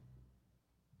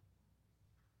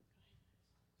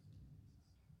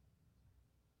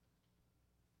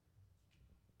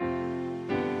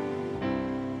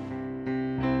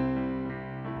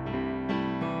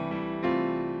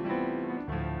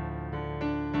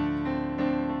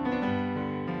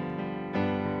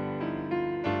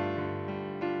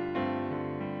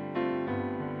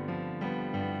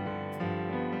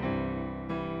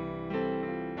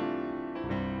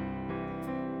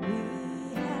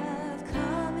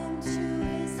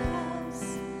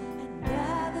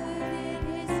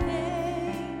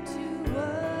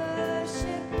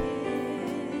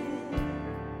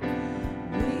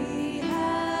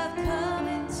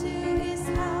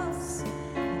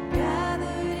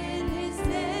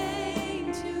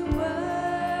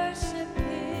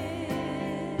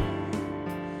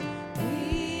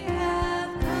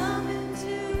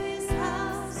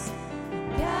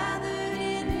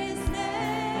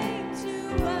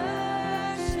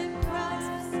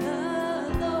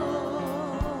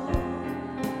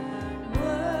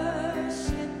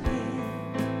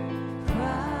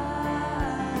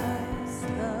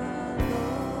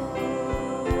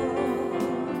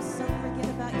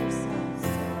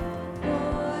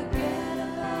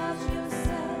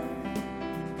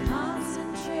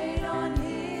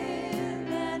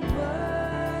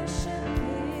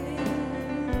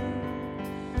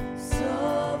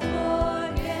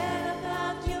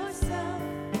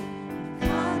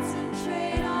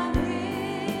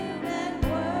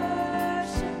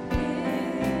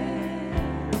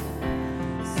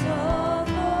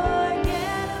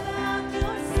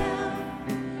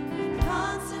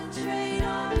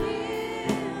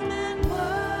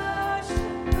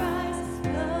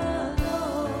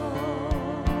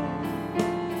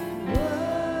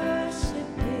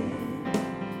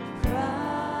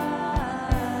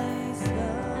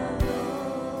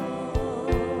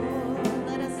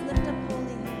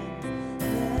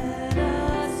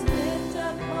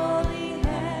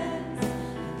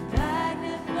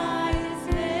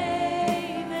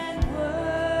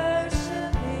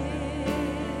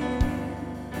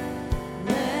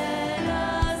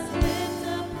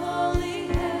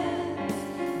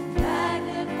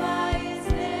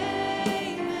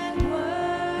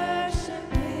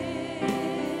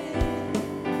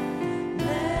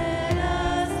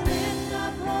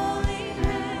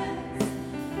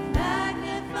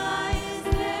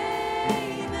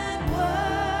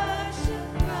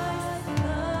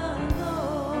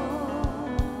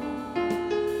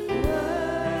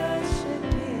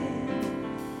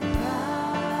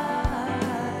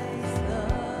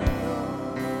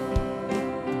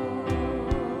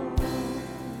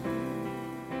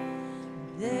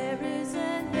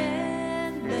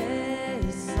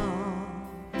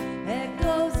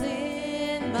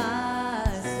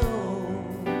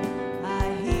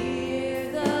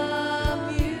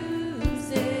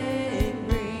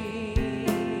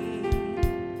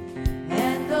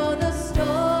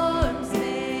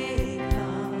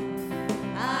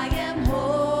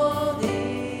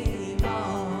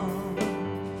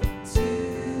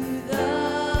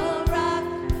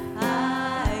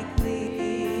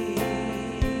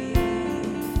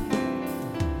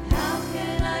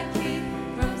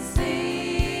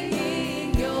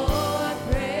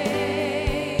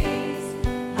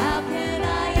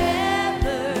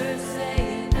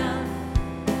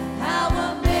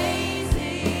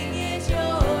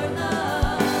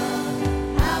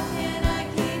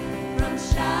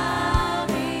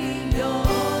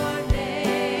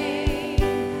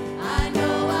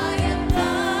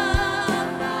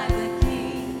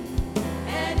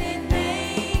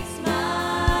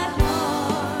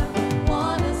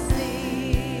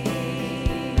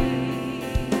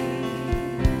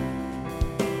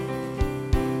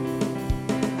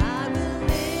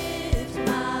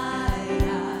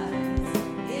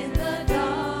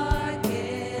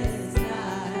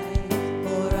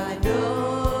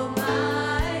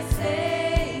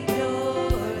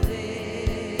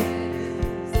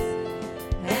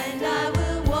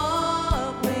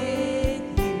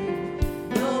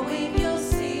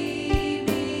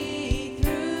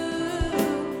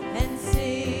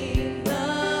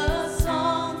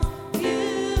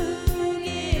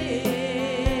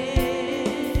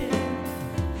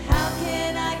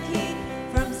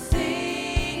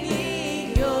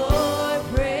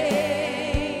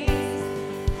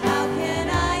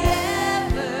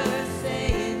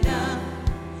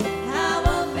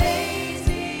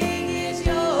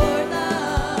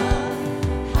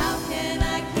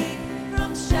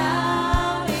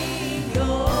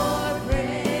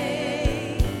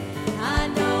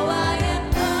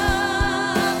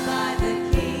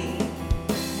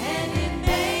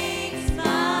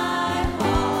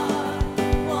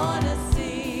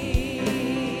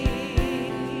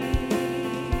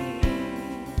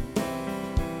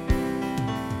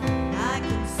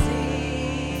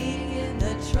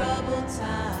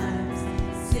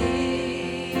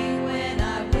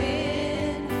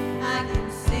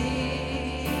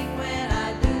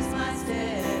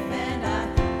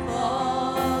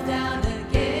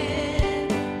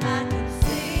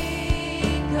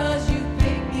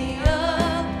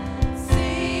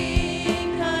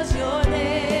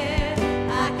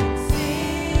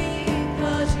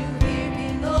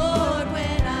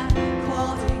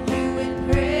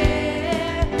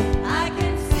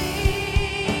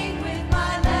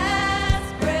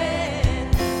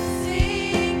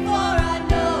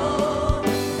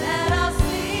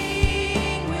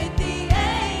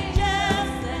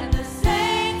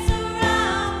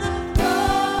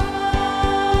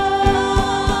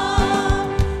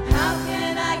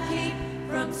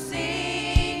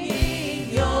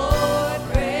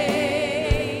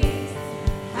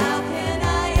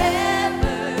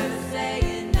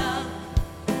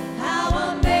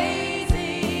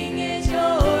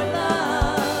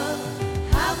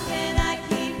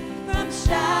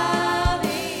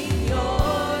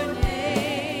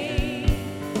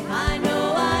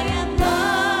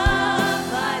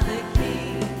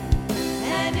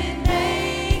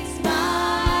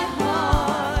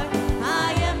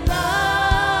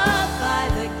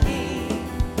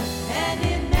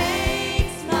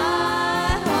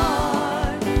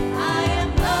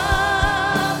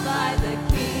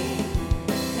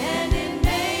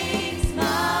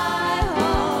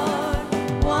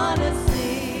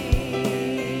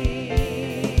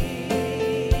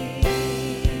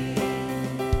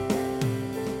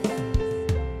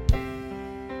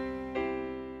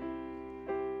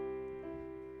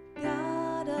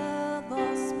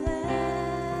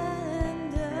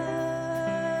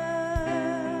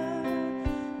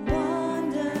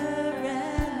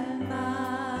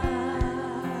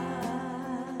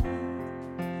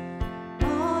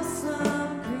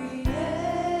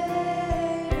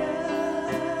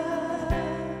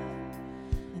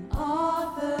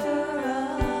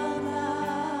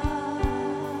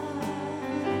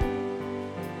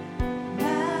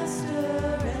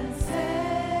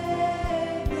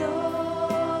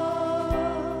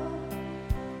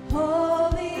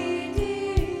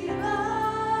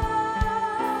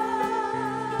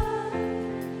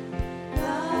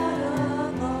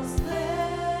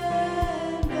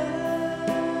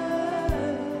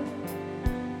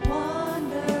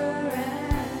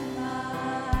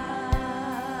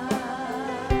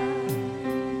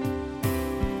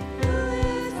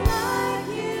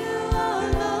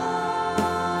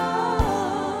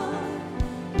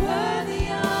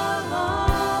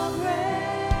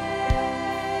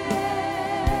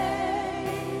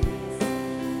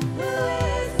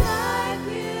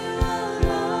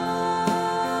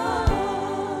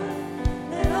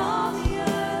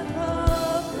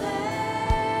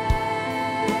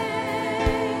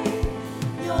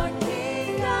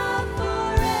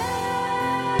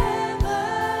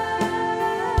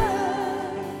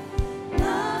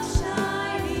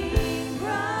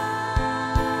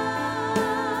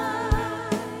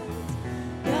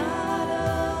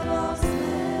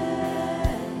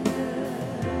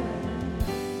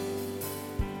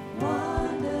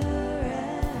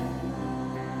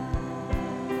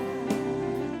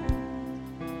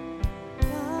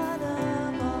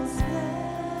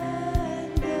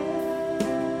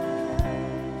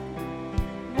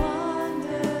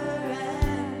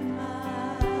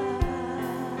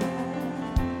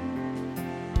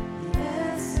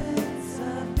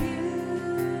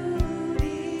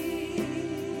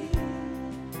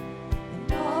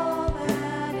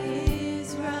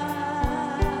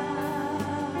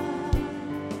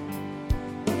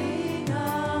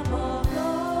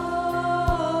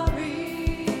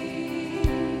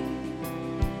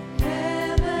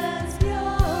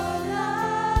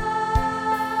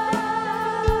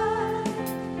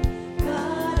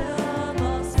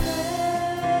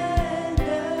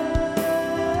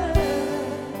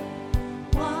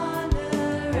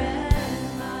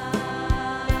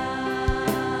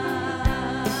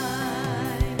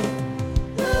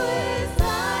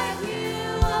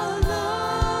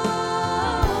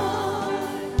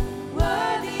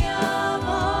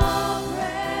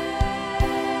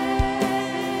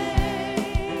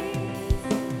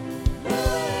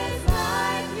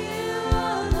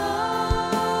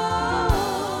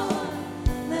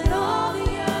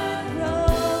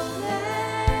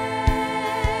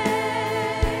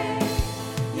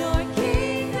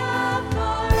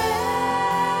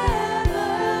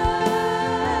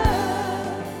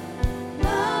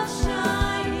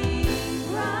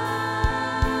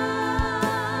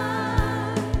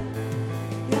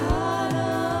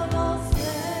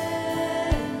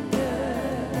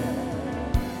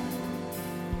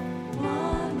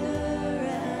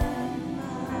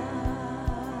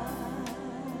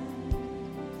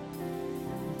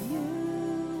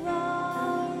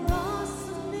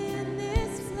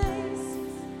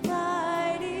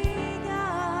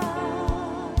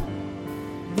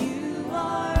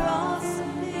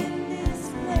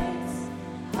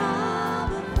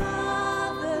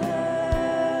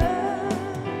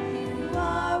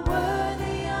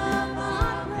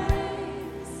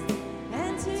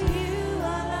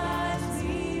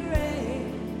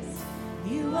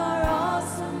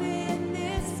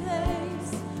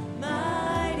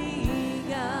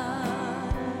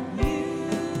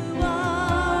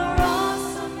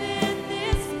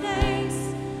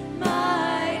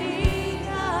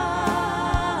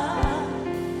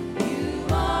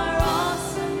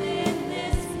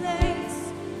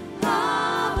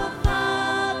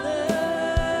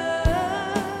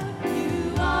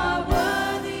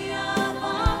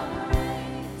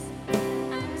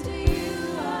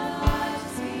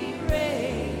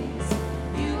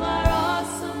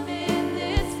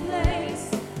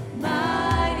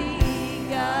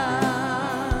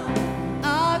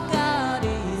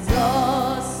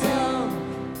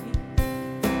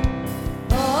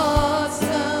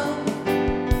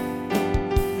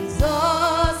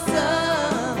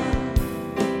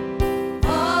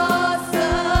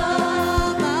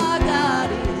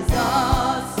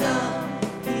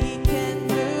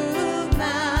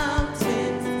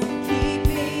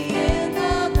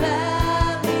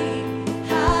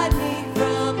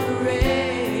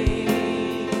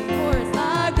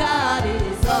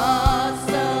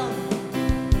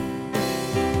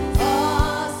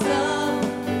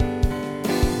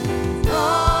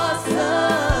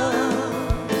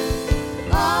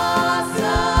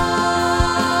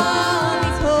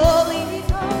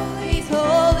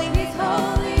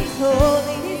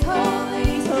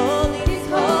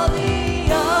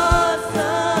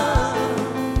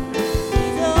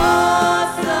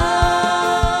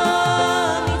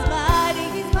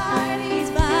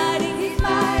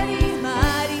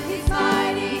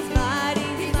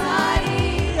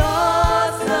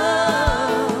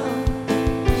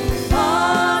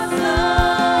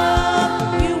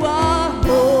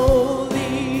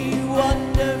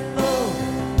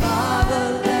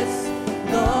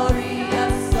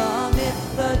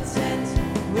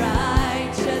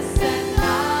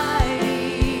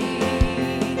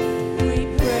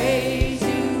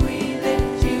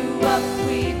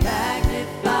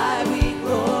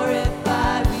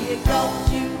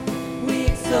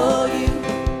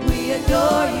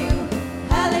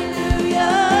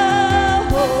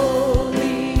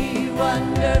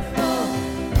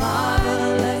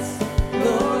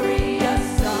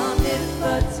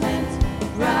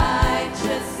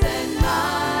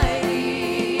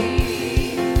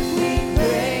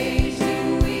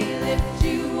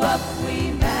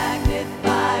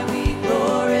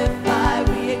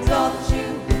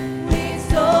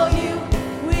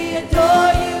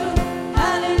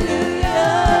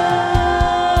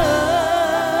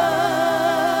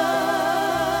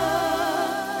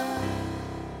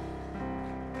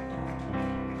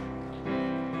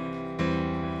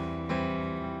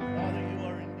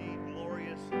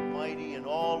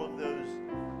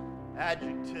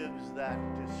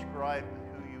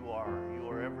are. You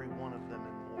are every one of them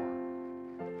and more.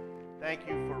 Thank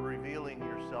you for revealing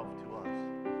yourself to us.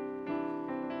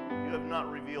 You have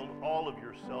not revealed all of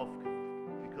yourself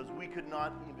because we could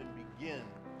not even begin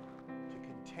to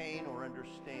contain or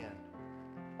understand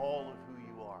all of who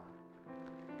you are.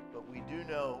 But we do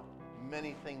know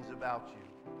many things about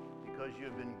you because you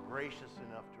have been gracious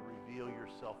enough to reveal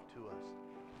yourself to us.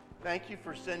 Thank you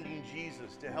for sending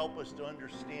Jesus to help us to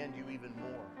understand you even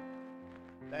more.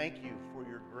 Thank you for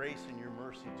your grace and your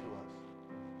mercy to us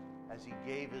as he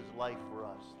gave his life for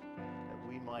us that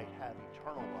we might have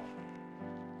eternal life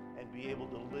and be able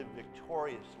to live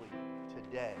victoriously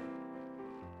today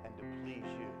and to please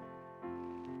you.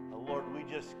 Lord, we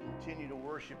just continue to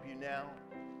worship you now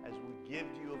as we give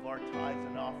to you of our tithes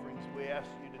and offerings. We ask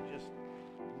you to just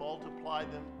multiply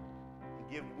them and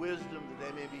give wisdom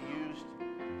that they may be used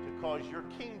to cause your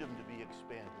kingdom to be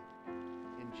expanded.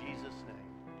 In Jesus'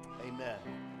 name, amen.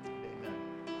 Amen.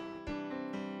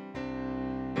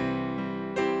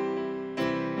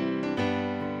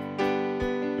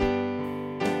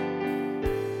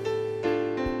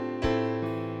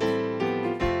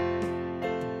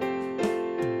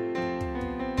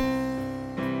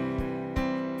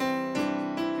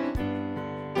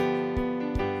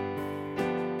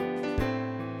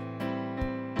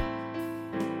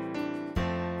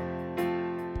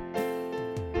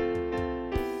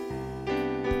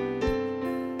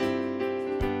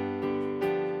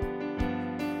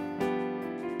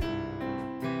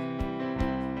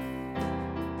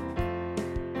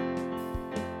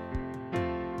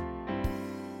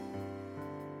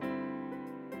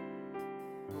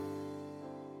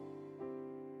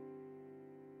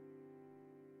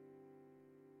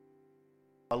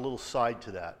 A little side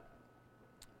to that,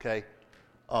 okay?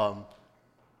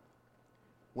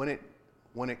 When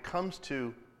it comes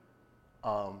to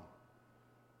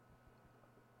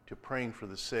praying for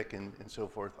the sick and so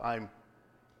forth, I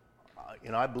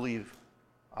believe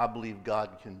God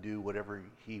can do whatever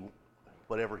he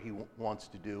wants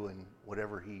to do and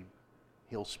whatever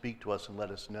he'll speak to us and let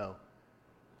us know.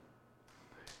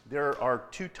 There are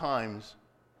 2 times,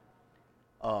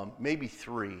 maybe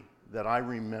 3, that I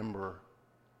remember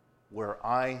where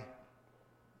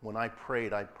when I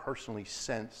prayed, I personally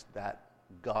sensed that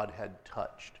God had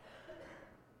touched.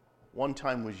 One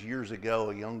time was years ago.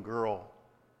 A young girl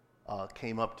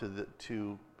came up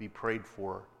to be prayed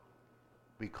for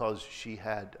because she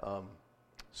had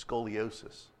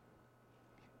scoliosis.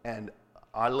 And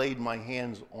I laid my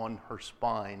hands on her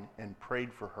spine and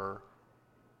prayed for her.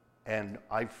 And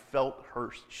I felt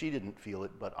her, she didn't feel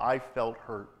it, but I felt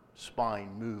her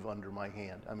spine move under my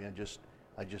hand. I mean,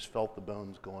 I just felt the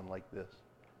bones going like this,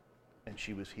 and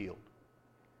she was healed.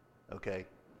 Okay?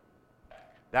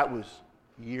 That was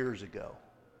years ago.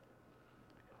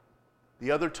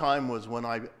 The other time was when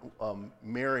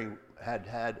Mary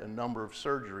had a number of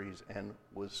surgeries and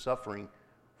was suffering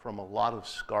from a lot of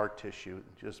scar tissue,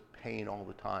 just pain all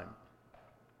the time.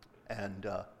 And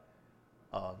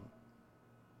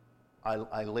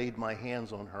I laid my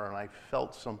hands on her, and I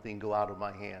felt something go out of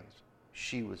my hands.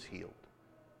 She was healed.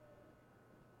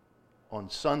 On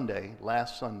Sunday,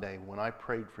 last Sunday, when I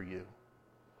prayed for you,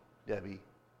 Debbie,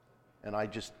 and I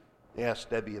just asked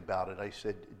Debbie about it, I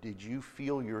said, did you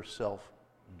feel yourself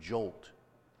jolt?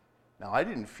 Now, I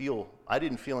didn't feel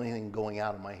anything going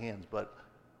out of my hands, but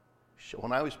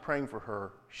when I was praying for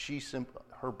her,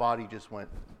 her body just went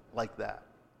like that.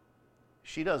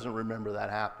 She doesn't remember that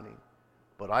happening,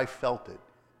 but I felt it.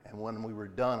 And when we were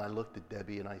done, I looked at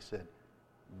Debbie and I said,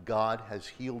 God has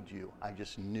healed you. I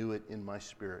just knew it in my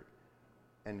spirit.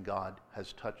 And God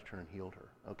has touched her and healed her,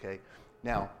 okay?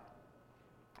 Now,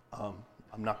 I'm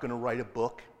not going to write a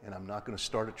book, and I'm not going to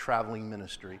start a traveling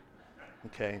ministry,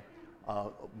 okay?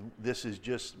 This is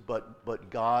just,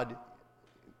 but God,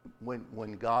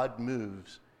 when God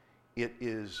moves, it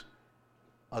is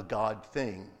a God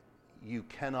thing. You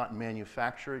cannot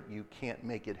manufacture it. You can't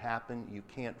make it happen. You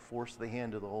can't force the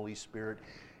hand of the Holy Spirit.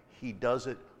 He does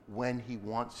it when he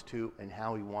wants to and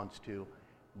how he wants to,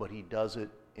 but he does it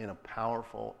in a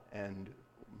powerful and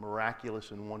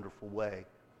miraculous and wonderful way.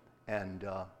 And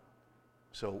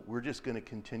so we're just going to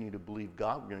continue to believe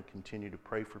God. We're going to continue to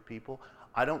pray for people.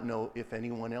 I don't know if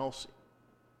anyone else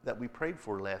that we prayed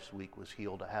for last week was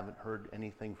healed. I haven't heard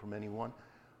anything from anyone.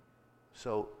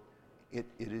 So it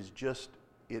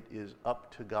is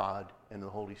up to God and the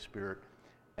Holy Spirit.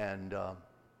 And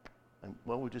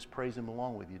we'll just praise him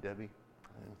along with you, Debbie.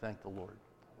 And thank the Lord.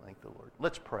 Thank the Lord.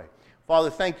 Let's pray. Father,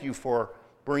 thank you for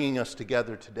bringing us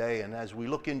together today. And as we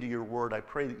look into your word, I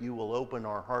pray that you will open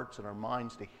our hearts and our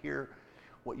minds to hear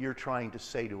what you're trying to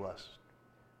say to us.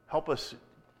 Help us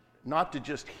not to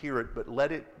just hear it, but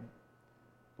let it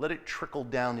trickle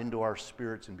down into our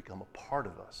spirits and become a part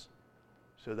of us,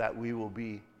 so that we will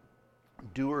be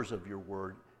doers of your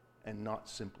word and not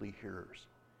simply hearers.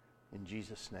 In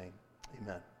Jesus' name,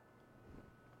 amen.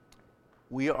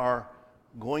 We are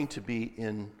going to be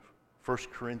in 1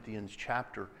 Corinthians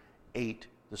chapter 8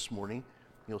 this morning.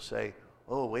 You'll say,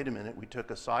 oh, wait a minute, we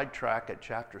took a sidetrack at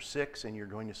chapter 6 and you're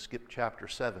going to skip chapter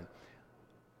 7.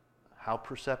 How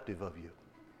perceptive of you.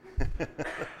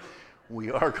 We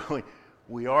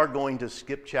are going to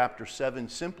skip chapter 7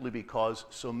 simply because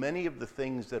so many of the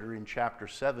things that are in chapter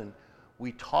 7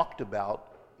 we talked about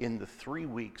in the 3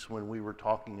 weeks when we were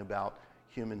talking about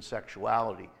human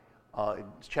sexuality.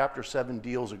 Chapter 7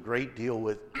 deals a great deal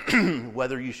with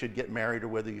whether you should get married or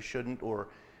whether you shouldn't, or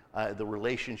the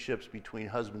relationships between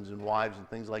husbands and wives and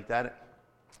things like that.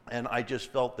 And I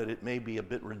just felt that it may be a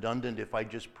bit redundant if I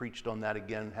just preached on that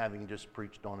again, having just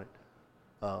preached on it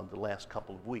the last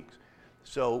couple of weeks.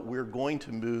 So we're going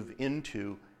to move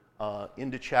into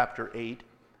chapter 8.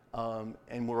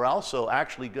 And we're also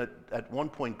actually at one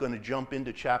point going to jump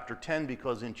into chapter 10,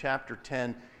 because in chapter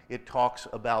 10 it talks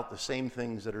about the same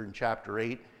things that are in chapter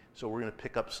 8. So we're going to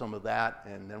pick up some of that,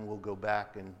 and then we'll go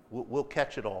back and we'll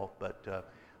catch it all. But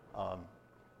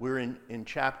we're in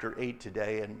chapter 8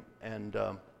 today, and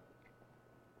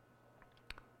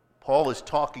Paul is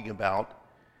talking about,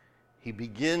 he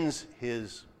begins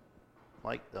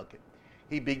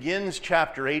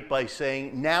chapter 8 by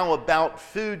saying, now about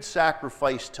food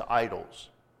sacrificed to idols.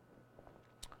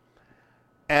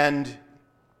 And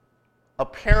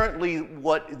apparently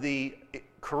what the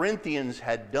Corinthians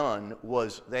had done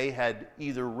was they had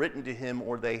either written to him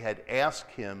or they had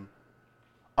asked him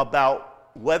about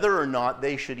whether or not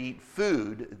they should eat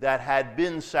food that had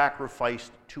been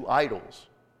sacrificed to idols.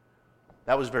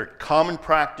 That was very common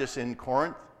practice in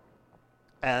Corinth.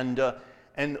 And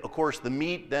of course, the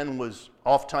meat then was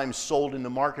oftentimes sold in the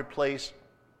marketplace.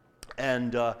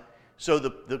 And so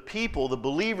the people, the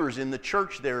believers in the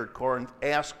church there at Corinth,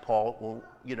 asked Paul,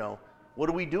 well, what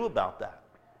do we do about that?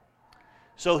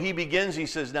 So he begins, he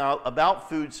says, now, about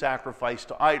food sacrificed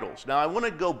to idols. Now, I want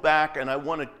to go back, and I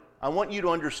want you to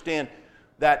understand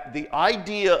that the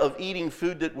idea of eating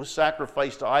food that was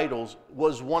sacrificed to idols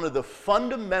was one of the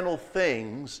fundamental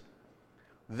things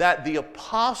that the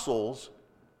apostles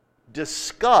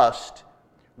discussed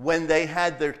when they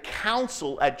had their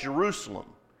council at Jerusalem.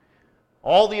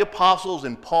 All the apostles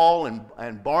and Paul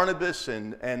and Barnabas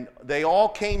and they all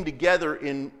came together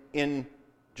in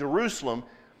Jerusalem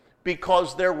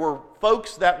because there were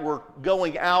folks that were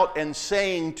going out and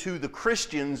saying to the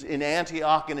Christians in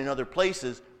Antioch and in other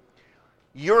places,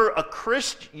 you're a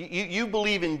Christian, you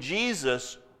believe in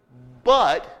Jesus,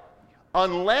 but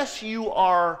unless you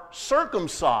are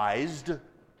circumcised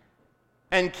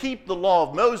and keep the law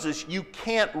of Moses, you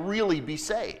can't really be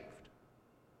saved.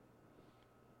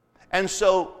 And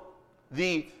so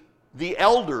the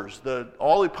elders,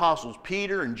 all the apostles,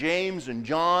 Peter and James and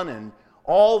John and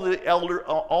all the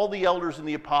elders and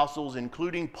the apostles,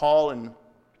 including Paul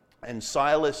and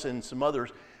Silas and some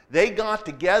others, they got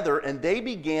together and they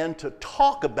began to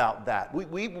talk about that.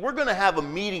 We're going to have a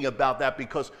meeting about that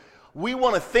because we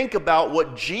want to think about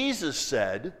what Jesus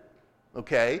said,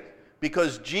 okay?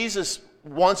 Because Jesus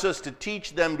wants us to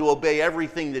teach them to obey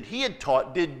everything that he had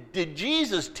taught. Did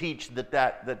Jesus teach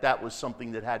that was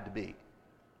something that had to be?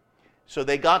 So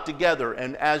they got together,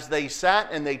 and as they sat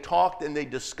and they talked and they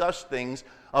discussed things,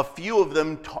 a few of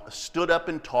them stood up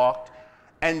and talked,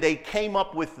 and they came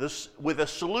up with a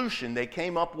solution. They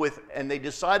came up with, and they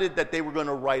decided that they were going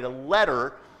to write a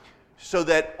letter so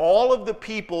that all of the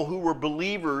people who were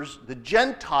believers, the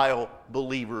Gentile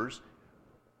believers,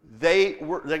 they're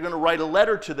going to write a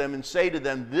letter to them and say to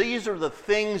them, these are the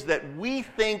things that we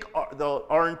think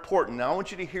are important. Now I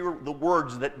want you to hear the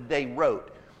words that they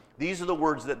wrote. These are the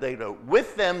words that they wrote.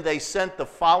 With them they sent the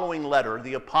following letter,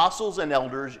 the apostles and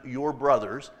elders, your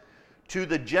brothers, to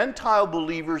the Gentile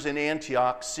believers in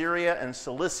Antioch, Syria, and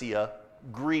Cilicia,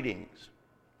 greetings.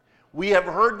 We have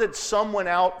heard that some went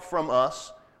out from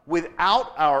us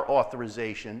without our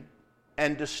authorization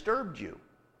and disturbed you,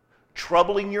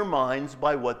 troubling your minds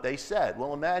by what they said.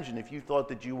 Well, imagine if you thought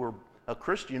that you were a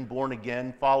Christian, born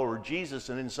again, follower of Jesus,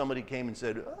 and then somebody came and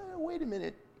said, oh, wait a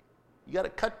minute, you got to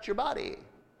cut your body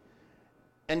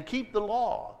and keep the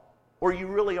law, or you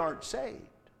really aren't saved.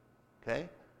 Okay?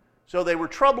 So they were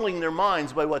troubling their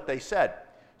minds by what they said.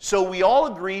 So we all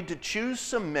agreed to choose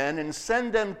some men and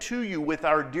send them to you with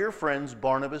our dear friends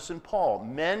Barnabas and Paul,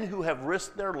 men who have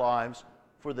risked their lives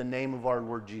for the name of our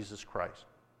Lord Jesus Christ.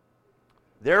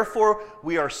 Therefore,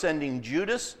 we are sending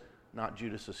Judas, not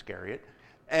Judas Iscariot,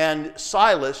 and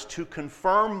Silas to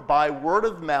confirm by word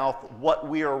of mouth what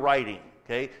we are writing.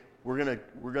 Okay, we're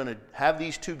gonna have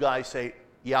these two guys say,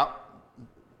 "Yeah,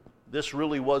 this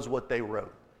really was what they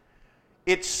wrote."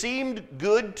 It seemed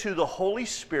good to the Holy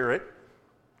Spirit.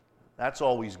 That's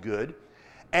always good.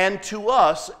 And to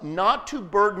us, not to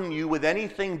burden you with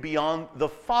anything beyond the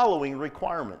following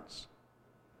requirements.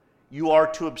 You are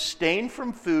to abstain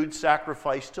from food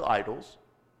sacrificed to idols,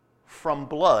 from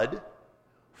blood,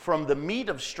 from the meat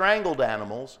of strangled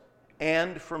animals,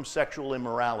 and from sexual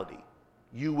immorality.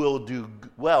 You will do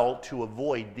well to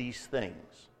avoid these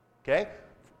things. Okay?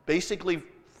 Basically,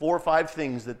 4 or 5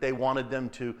 things that they wanted them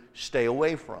to stay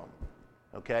away from.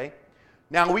 Okay?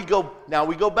 Now we go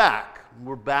back.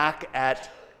 We're back at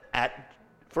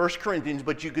 1 Corinthians,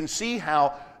 but you can see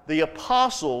how the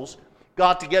apostles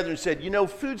got together and said,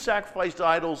 food sacrificed to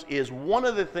idols is one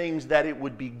of the things that it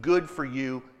would be good for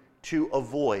you to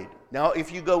avoid. Now,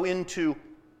 if you go into,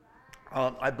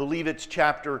 I believe it's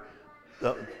chapter,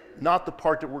 not the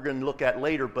part that we're going to look at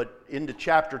later, but into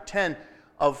chapter 10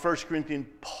 of 1 Corinthians,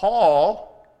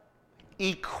 Paul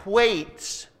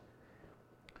equates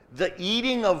the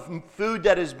eating of food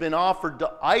that has been offered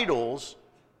to idols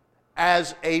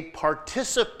as a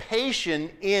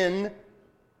participation in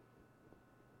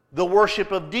the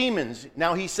worship of demons.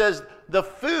 Now he says the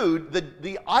food,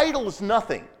 the idol is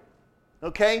nothing.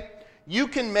 Okay? You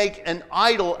can make an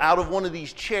idol out of one of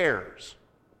these chairs.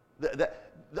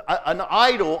 An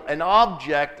idol, an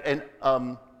object, and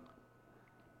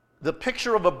the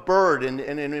picture of a bird, and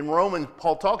in Romans,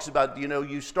 Paul talks about,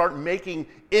 you start making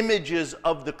images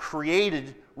of the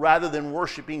created rather than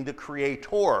worshiping the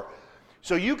Creator.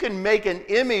 So you can make an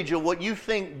image of what you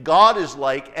think God is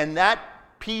like, and that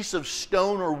piece of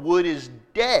stone or wood is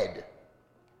dead.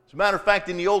 As a matter of fact,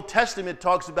 in the Old Testament, it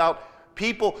talks about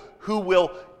people who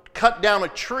will cut down a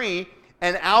tree,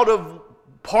 and out of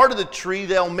part of the tree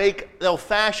they'll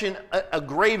fashion a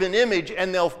graven image,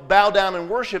 and they'll bow down and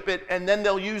worship it, and then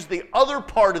they'll use the other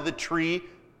part of the tree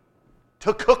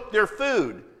to cook their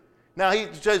food. Now he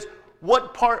says,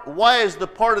 why is the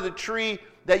part of the tree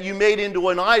that you made into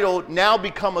an idol now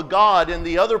become a god, and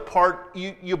the other part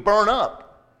you burn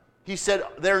up? He said,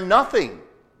 they're nothing.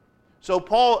 So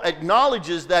Paul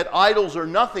acknowledges that idols are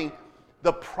nothing.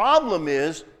 The problem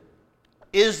is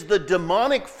the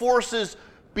demonic forces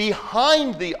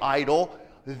behind the idol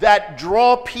that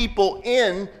draw people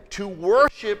in to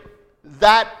worship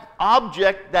that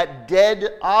object, that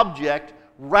dead object,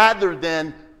 rather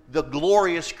than the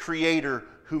glorious Creator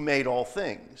who made all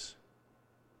things.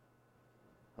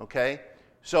 Okay?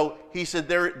 So he said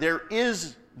there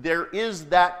is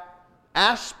that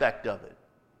aspect of it.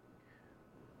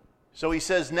 So he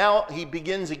says, now he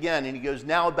begins again, and he goes,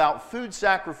 now about food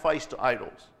sacrificed to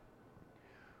idols.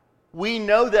 We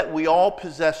know that we all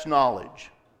possess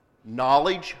knowledge.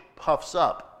 Knowledge puffs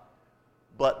up,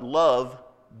 but love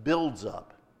builds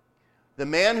up. The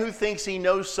man who thinks he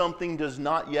knows something does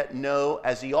not yet know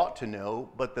as he ought to know,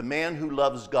 but the man who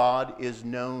loves God is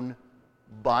known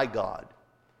by God.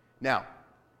 Now,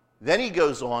 then he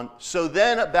goes on, so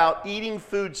then about eating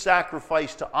food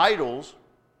sacrificed to idols,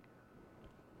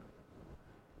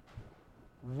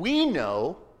 we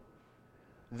know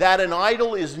that an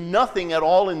idol is nothing at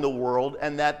all in the world,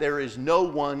 and that there is no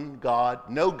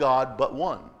God but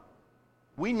one.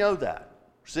 We know that.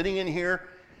 We're sitting in here,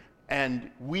 and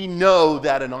we know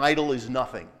that an idol is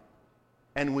nothing.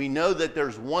 And we know that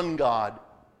there's one God,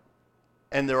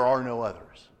 and there are no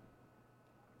others.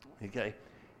 Okay?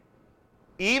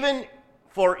 Even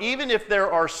if there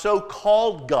are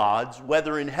so-called gods,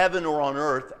 whether in heaven or on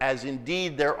earth, as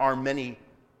indeed there are many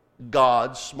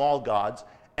gods, small gods,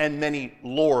 and many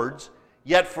lords,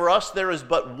 yet for us there is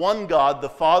but one God, the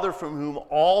Father, from whom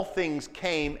all things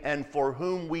came and for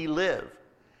whom we live.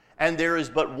 And there is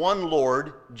but one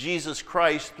Lord, Jesus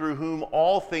Christ, through whom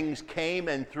all things came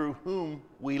and through whom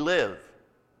we live.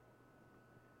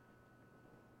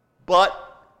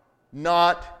 But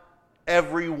not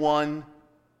everyone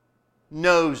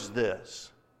knows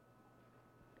this.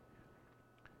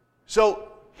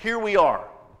 So here we are.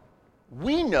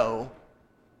 We know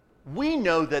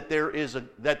that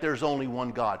there's only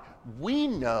one God. We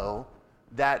know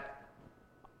that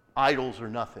idols are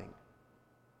nothing.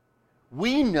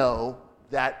 We know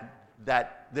that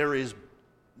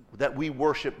we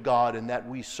worship God and that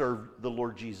we serve the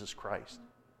Lord Jesus Christ.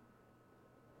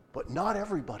 But not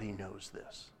everybody knows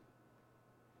this.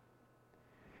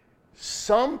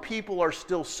 Some people are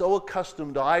still so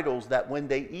accustomed to idols that when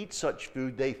they eat such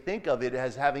food, they think of it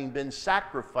as having been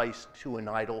sacrificed to an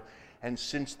idol, and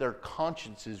since their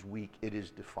conscience is weak, it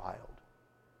is defiled.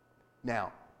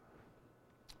 Now,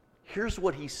 here's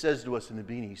what he says to us in the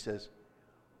beginning. He says,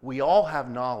 we all have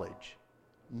knowledge.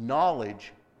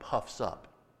 Knowledge puffs up.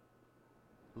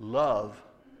 Love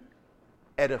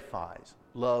edifies.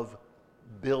 Love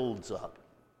builds up.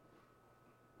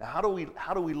 Now,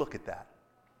 how do we look at that?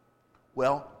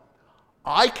 Well,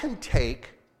 I can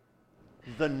take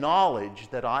the knowledge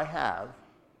that I have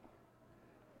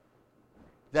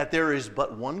that there is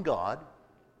but one God,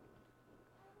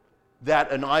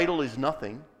 that an idol is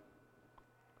nothing,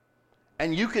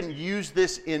 and you can use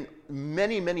this in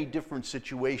many, many different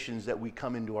situations that we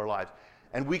come into our lives.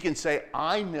 And we can say,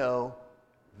 I know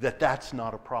that that's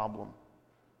not a problem.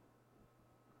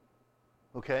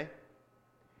 Okay?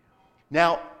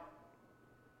 Now,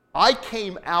 I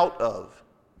came out of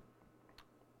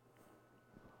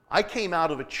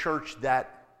a church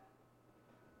that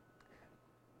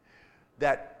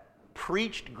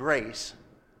preached grace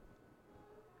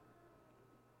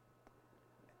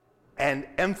and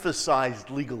emphasized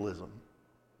legalism.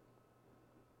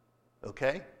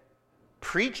 Okay?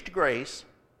 Preached grace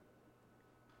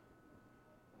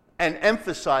and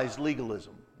emphasized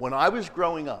legalism. When I was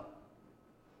growing up,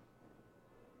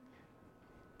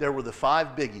 there were the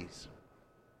 5 biggies.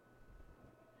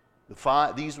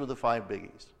 These were the 5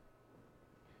 biggies.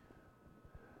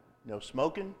 No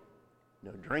smoking,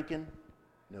 no drinking,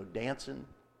 no dancing,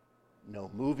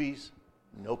 no movies,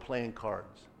 no playing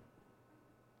cards.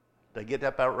 Did I get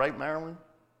that about right, Marilyn?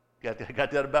 Got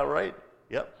that about right?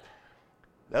 Yep.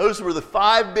 Those were the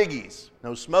 5 biggies.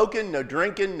 No smoking, no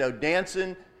drinking, no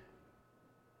dancing,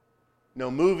 no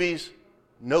movies,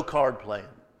 no card playing.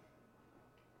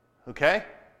 Okay?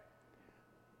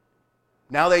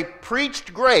 Now they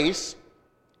preached grace,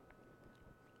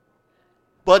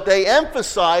 but they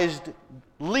emphasized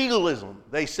legalism.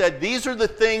 They said, these are the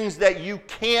things that you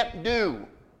can't do.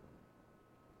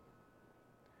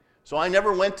 So I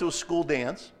never went to a school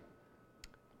dance.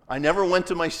 I never went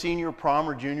to my senior prom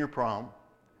or junior prom.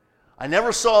 I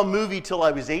never saw a movie till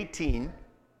I was 18.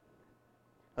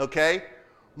 Okay?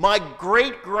 My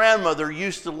great-grandmother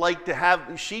used to like to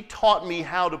have, she taught me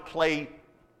how to play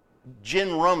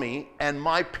gin rummy, and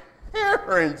my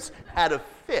parents had a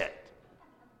fit.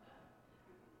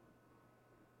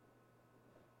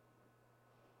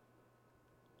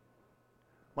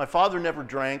 My father never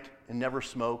drank and never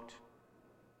smoked,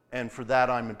 and for that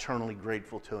I'm eternally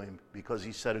grateful to him because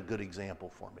he set a good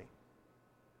example for me.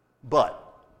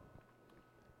 But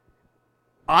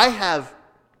I have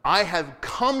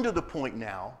come to the point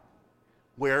now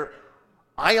where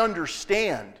I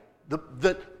understand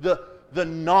the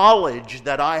knowledge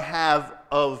that I have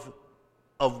of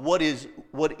what is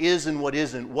and what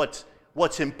isn't,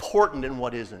 what's important and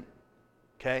what isn't.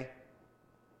 Okay?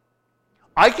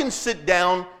 I can sit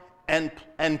down and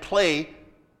play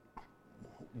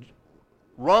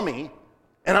rummy,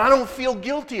 and I don't feel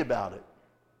guilty about it.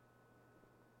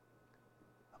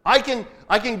 I can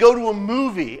go to a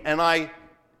movie and I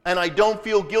don't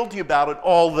feel guilty about it,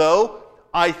 although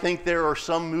I think there are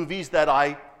some movies that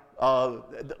I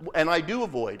do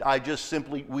avoid.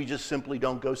 We just simply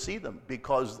don't go see them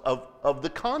because of the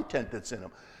content that's in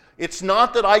them. It's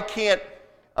not that I can't.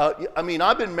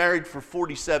 I've been married for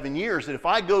 47 years, and if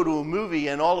I go to a movie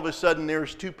and all of a sudden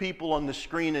there's 2 people on the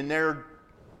screen and they're,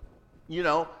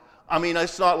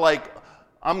 it's not like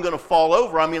I'm going to fall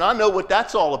over. I know what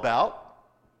that's all about.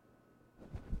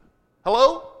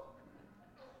 Hello?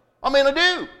 I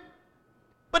do.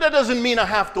 But that doesn't mean I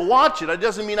have to watch it. That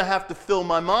doesn't mean I have to fill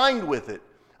my mind with it.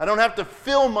 I don't have to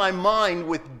fill my mind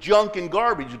with junk and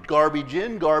garbage. Garbage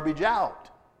in, garbage out.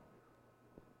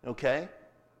 Okay?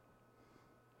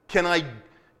 Can I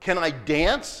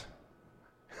dance?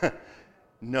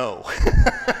 No.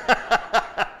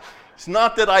 It's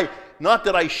not that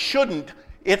I shouldn't.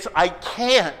 It's I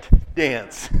can't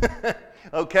dance.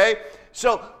 Okay?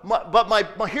 So,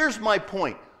 here's my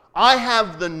point. I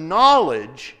have the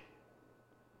knowledge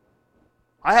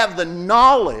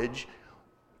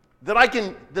that I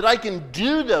can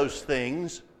do those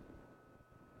things,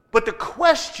 but the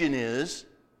question is,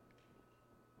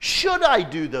 should I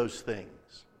do those things?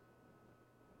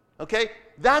 Okay?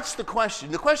 That's the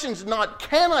question. The question is not,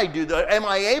 can I do that? Am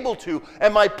I able to?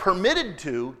 Am I permitted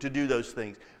to do those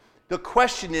things? The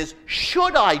question is,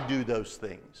 should I do those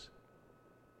things?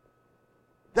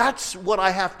 That's what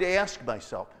I have to ask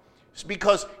myself. It's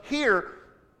because here,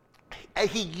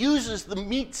 he uses the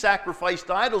meat sacrificed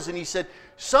to idols, and he said,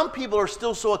 some people are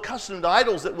still so accustomed to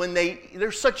idols that when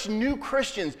they're such new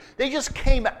Christians, they just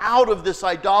came out of this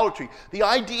idolatry. The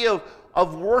idea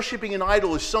of worshiping an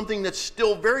idol is something that's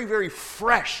still very, very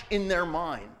fresh in their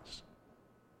minds.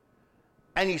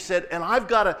 And he said, and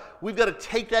we've got to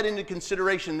take that into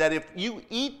consideration, that if you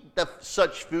eat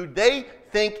such food, they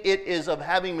think it is of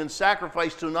having been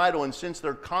sacrificed to an idol, and since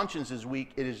their conscience is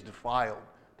weak, it is defiled.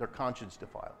 Their conscience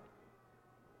defiled.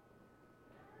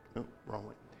 No, wrong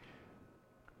way.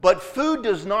 But food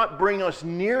does not bring us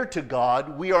near to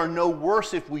God. We are no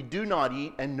worse if we do not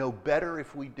eat, and no better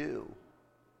if we do.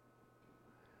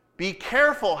 Be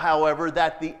careful, however,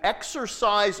 that the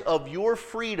exercise of your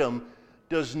freedom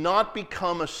does not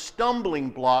become a stumbling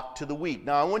block to the weak.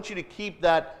 Now, I want you to keep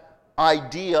that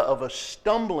idea of a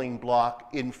stumbling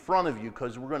block in front of you,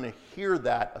 because we're going to hear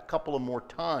that a couple of more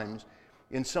times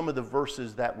in some of the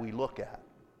verses that we look at.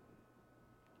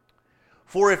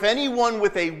 For if anyone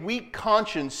with a weak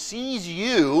conscience sees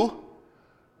you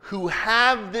who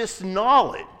have this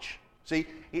knowledge, see,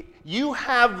 you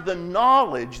have the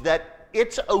knowledge that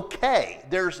it's okay.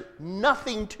 There's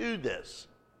nothing to this.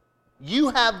 You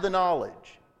have the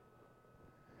knowledge.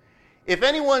 If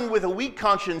anyone with a weak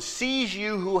conscience sees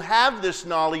you who have this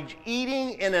knowledge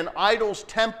eating in an idol's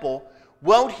temple,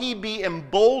 won't he be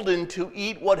emboldened to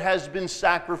eat what has been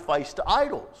sacrificed to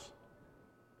idols?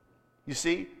 You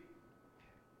see?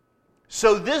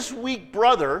 So this weak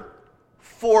brother,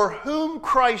 for whom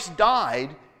Christ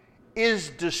died,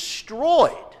 is destroyed.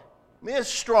 I mean, that's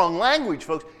strong language,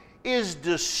 folks. Is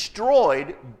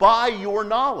destroyed by your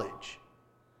knowledge.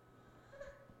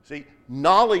 See,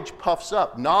 knowledge puffs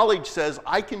up. Knowledge says,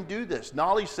 I can do this.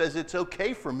 Knowledge says it's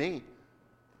okay for me.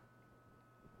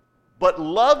 But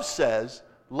knowledge says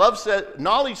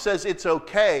it's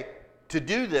okay to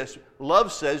do this.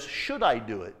 Love says, should I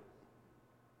do it?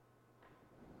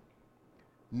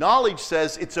 Knowledge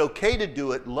says it's okay to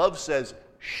do it. Love says,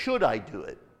 should I do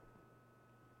it?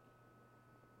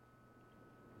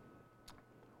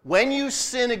 When you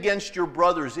sin against your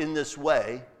brothers in this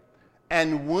way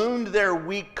and wound their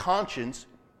weak conscience,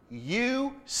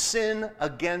 you sin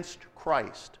against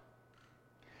Christ.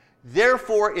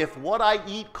 Therefore, if what I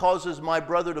eat causes my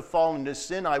brother to fall into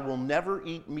sin, I will never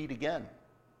eat meat again.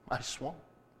 I just won't.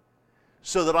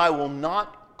 So that I will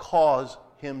not cause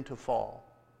him to fall.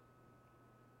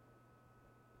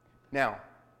 Now,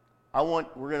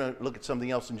 we're going to look at something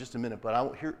else in just a minute,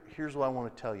 but here's what I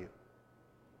want to tell you.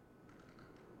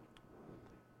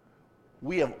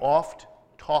 We have oft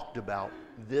talked about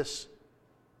this,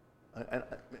 and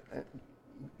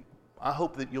I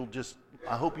hope you'll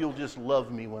just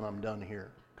love me when I'm done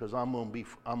here, because I'm gonna be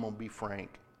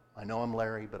frank. I know I'm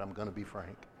Larry, but I'm gonna be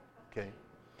frank. Okay,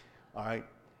 all right.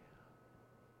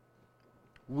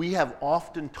 We have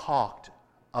often talked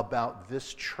about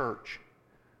this church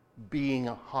being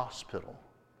a hospital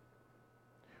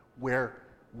where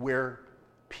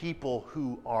people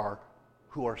who are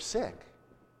sick.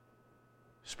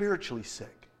 Spiritually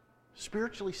sick,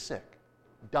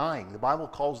 dying. The Bible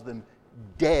calls them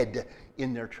dead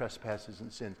in their trespasses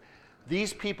and sins.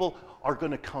 These people are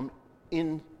going to come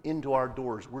into our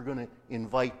doors. We're going to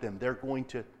invite them. They're going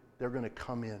to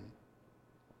come in.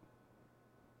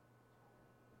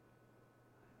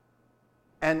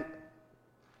 And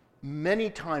many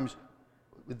times,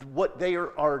 what they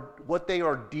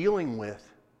are dealing with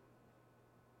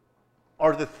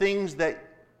are the things that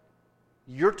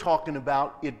you're talking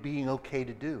about it being okay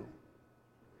to do.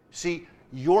 See,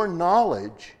 your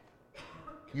knowledge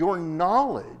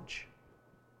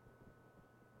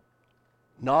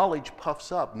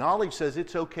puffs up. Knowledge says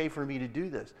it's okay for me to do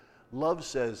this. Love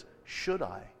says, should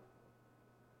I?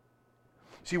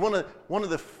 See, one of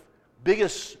the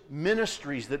biggest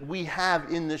ministries that we have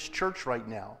in this church right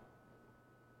now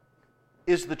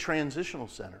is the transitional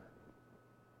center.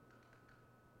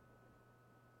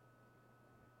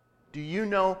 Do you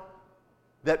know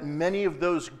that many of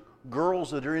those girls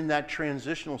that are in that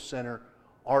transitional center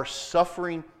are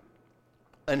suffering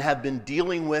and have been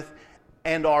dealing with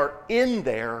and are in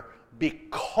there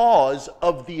because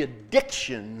of the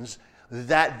addictions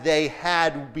that they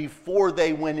had before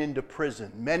they went into prison?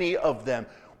 Many of them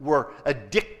were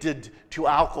addicted to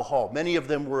alcohol. Many of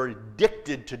them were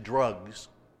addicted to drugs.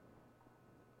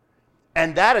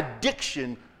 And that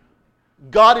addiction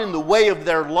got in the way of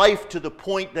their life to the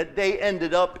point that they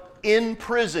ended up in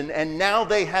prison, and now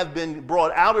they have been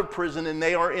brought out of prison and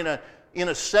they are in a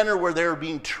center where they're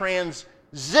being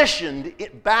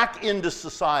transitioned back into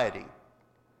society.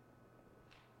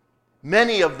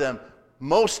 Many of them,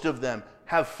 most of them,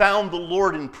 have found the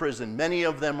Lord in prison. Many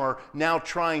of them are now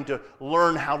trying to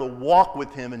learn how to walk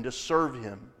with Him and to serve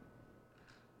Him.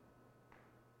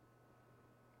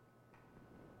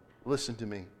 Listen to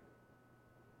me.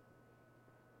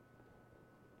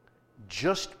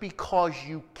 Just because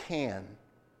you can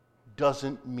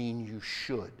doesn't mean you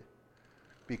should.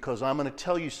 Because I'm going to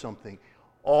tell you something.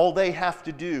 All they have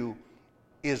to do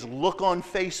is look on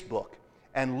Facebook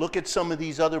and look at some of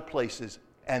these other places,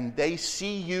 and they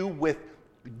see you with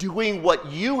doing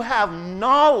what you have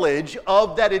knowledge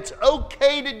of that it's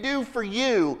okay to do for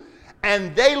you,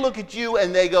 and they look at you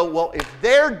and they go, well, if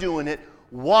they're doing it,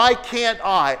 why can't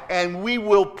I? And we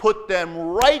will put them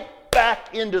right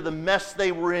back into the mess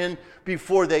they were in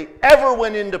before they ever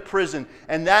went into prison.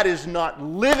 And that is not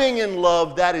living in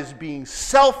love, that is being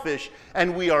selfish,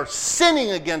 and we are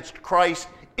sinning against Christ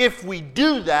if we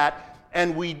do that,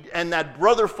 and that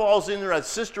brother falls in there, that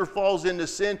sister falls into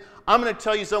sin. I'm going to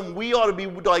tell you something. We ought to be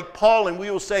like Paul, and we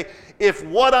will say, if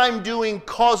what I'm doing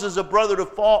causes a brother to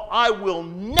fall, I will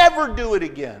never do it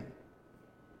again,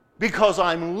 because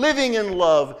I'm living in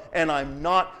love and I'm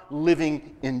not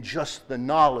living in just the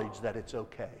knowledge that it's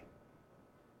okay.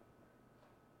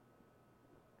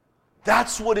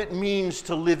 That's what it means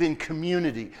to live in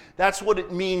community. That's what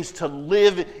it means to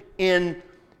live in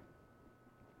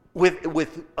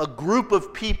with a group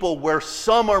of people where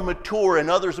some are mature and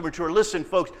others are mature. Listen,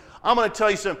 folks, I'm going to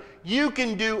tell you something. You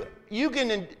can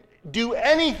do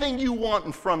anything you want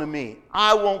in front of me.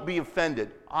 I won't be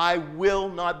offended. I will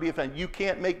not be offended. You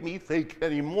can't make me think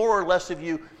any more or less of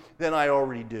you than I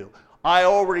already do. I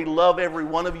already love every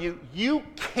one of you. You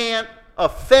can't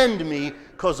offend me,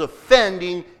 because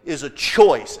offending is a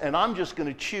choice, and I'm just going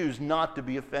to choose not to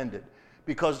be offended,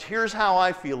 because here's how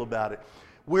I feel about it.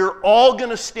 We're all going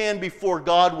to stand before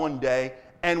God one day,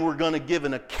 and we're going to give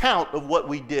an account of what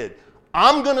we did.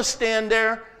 I'm going to stand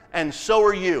there, and so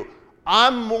are you.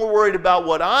 I'm more worried about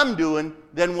what I'm doing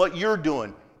than what you're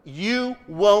doing. You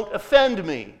won't offend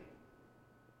me.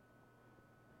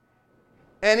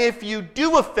 And if you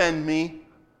do offend me,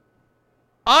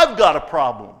 I've got a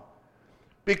problem.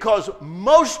 Because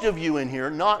most of you in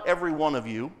here, not every one of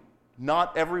you,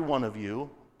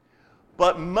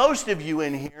 but most of you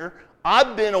in here,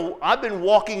 I've been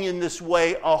walking in this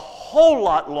way a whole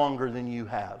lot longer than you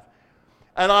have.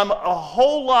 And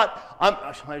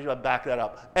I should back that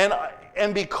up.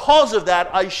 And because of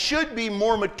that, I should be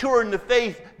more mature in the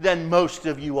faith than most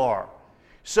of you are.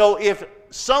 So if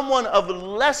someone of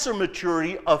lesser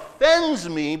maturity offends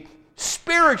me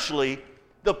spiritually,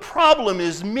 the problem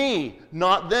is me,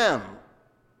 not them.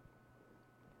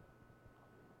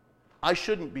 I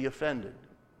shouldn't be offended,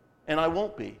 and I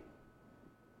won't be.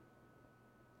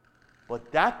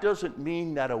 But that doesn't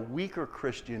mean that a weaker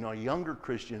Christian, a younger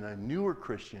Christian, a newer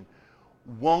Christian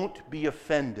won't be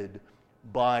offended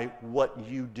by what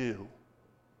you do.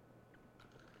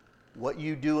 What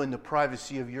you do in the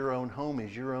privacy of your own home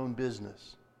is your own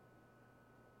business.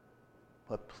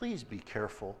 But please be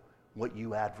careful what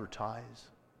you advertise.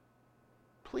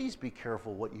 Please be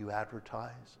careful what you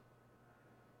advertise,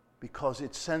 because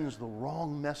it sends the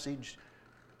wrong message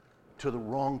to the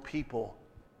wrong people.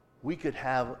 We could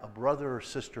have a brother or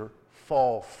sister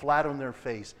fall flat on their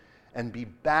face and be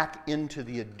back into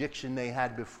the addiction they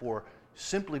had before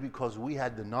simply because we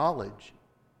had the knowledge,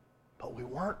 but we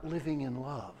weren't living in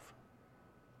love.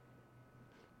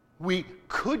 We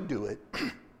could do it,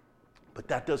 but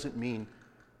that doesn't mean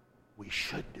we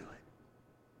should do it.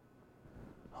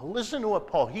 Now listen to what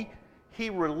Paul, he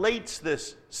relates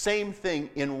this same thing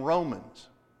in Romans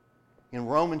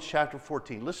chapter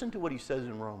 14. Listen to what he says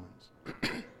in Romans.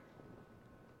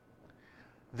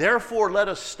 Therefore, let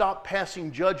us stop passing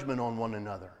judgment on one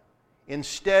another.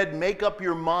 Instead, make up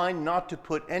your mind not to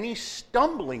put any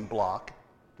stumbling block,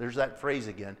 there's that phrase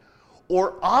again,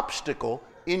 or obstacle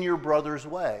in your brother's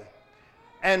way.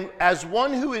 And as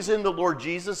one who is in the Lord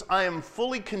Jesus, I am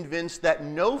fully convinced that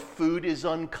no food is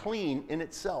unclean in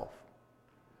itself.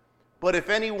 But if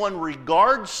anyone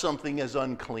regards something as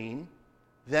unclean,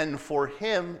 then for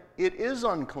him it is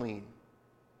unclean.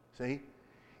 See?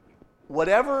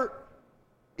 Whatever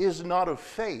is not of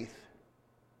faith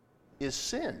is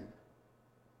sin,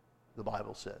 the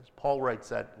Bible says. Paul writes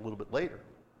that a little bit later.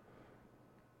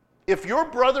 If your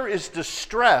brother is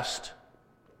distressed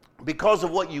because of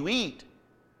what you eat,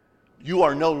 you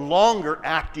are no longer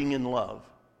acting in love.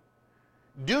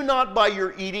 Do not by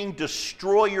your eating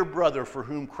destroy your brother for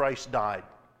whom Christ died.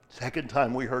 Second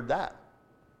time we heard that.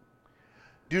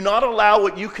 Do not allow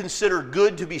what you consider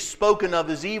good to be spoken of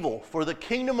as evil, for the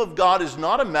kingdom of God is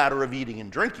not a matter of eating and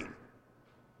drinking,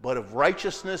 but of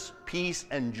righteousness, peace,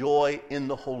 and joy in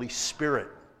the Holy Spirit.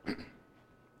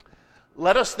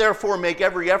 Let us therefore make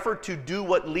every effort to do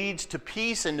what leads to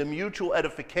peace and to mutual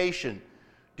edification.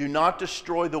 Do not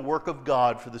destroy the work of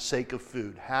God for the sake of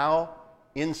food. How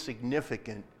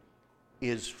insignificant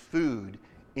is food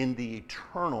in the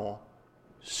eternal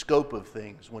scope of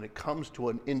things when it comes to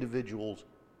an individual's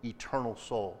eternal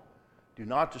soul. Do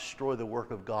not destroy the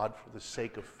work of God for the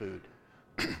sake of food.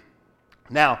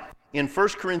 Now, in 1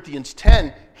 Corinthians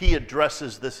 10, he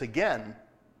addresses this again.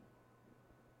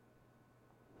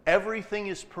 Everything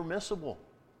is permissible,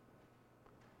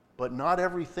 but not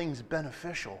everything's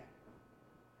beneficial.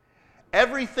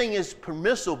 Everything is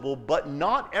permissible, but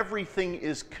not everything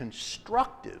is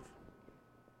constructive.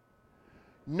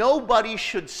 Nobody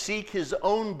should seek his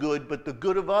own good, but the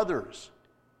good of others.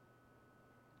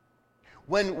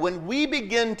 When we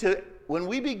begin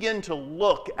to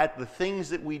look at the things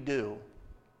that we do,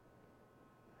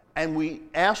 and we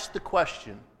ask the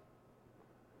question,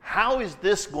 how is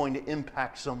this going to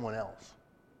impact someone else?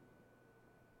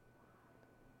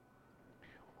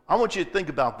 I want you to think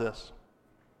about this.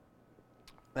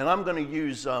 And I'm going to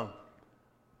use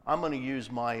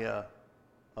my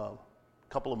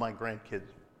couple of my grandkids.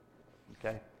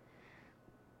 Okay,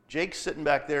 Jake's sitting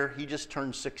back there. He just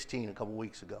turned 16 a couple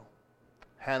weeks ago.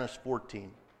 Hannah's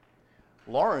 14.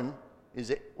 Lauren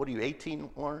is, what are you, 18,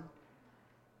 Lauren?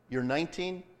 You're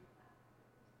 19?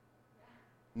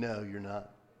 No, you're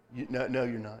not. No,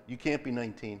 you're not. You can't be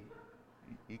 19.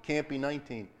 You can't be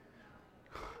 19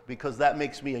 because that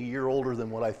makes me a year older than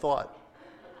what I thought.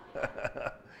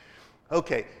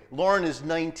 Okay, Lauren is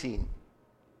 19.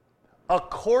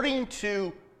 According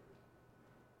to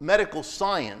medical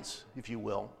science, if you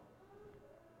will,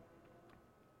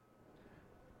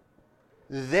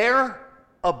 their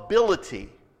ability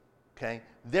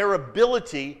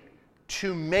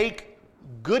to make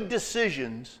good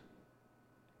decisions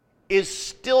is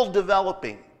still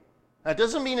developing. That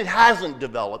doesn't mean it hasn't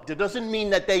developed. It doesn't mean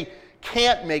that they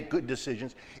can't make good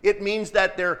decisions. It means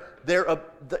that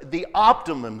the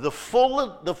optimum, the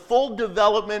full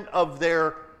development of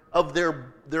their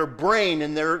brain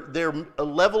and their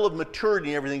level of maturity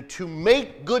and everything to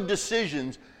make good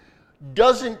decisions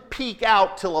doesn't peak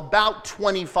out till about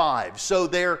 25. So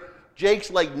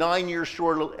Jake's like 9 years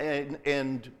short,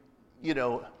 and you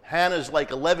know, Hannah's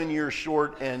like 11 years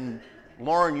short, and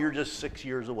Lauren, you're just 6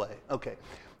 years away. Okay,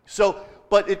 so,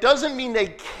 but it doesn't mean they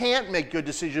can't make good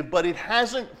decisions, but it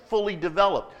hasn't fully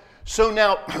developed. So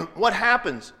now, what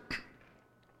happens?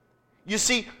 You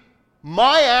see,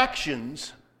 my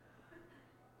actions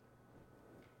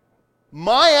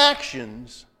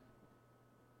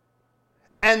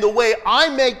and the way I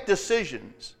make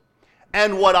decisions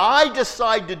and what I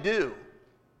decide to do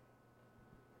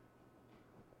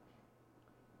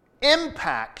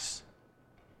impacts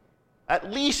at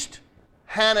least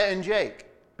Hannah and Jake,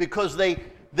 because they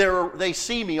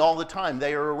see me all the time.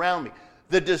 They are around me.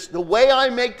 The way I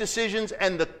make decisions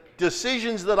and the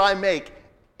decisions that I make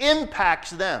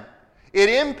impacts them. It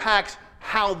impacts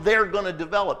how they're going to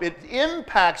develop. It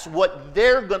impacts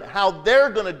how they're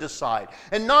going to decide.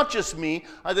 And not just me,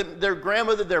 their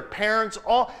grandmother, their parents,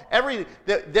 everything.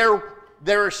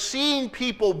 They're seeing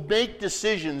people make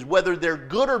decisions, whether they're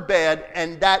good or bad,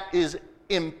 and that is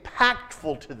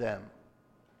impactful to them.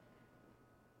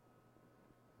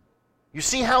 You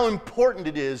see how important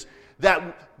it is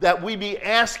that we be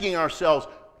asking ourselves,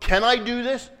 can I do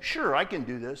this? Sure, I can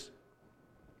do this.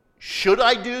 Should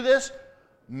I do this?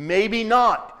 Maybe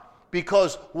not,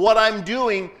 because what I'm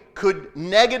doing could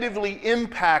negatively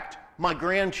impact my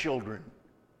grandchildren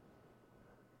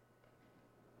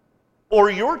or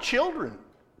your children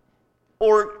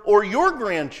or your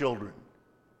grandchildren.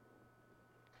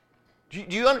 Do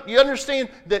you understand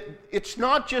that it's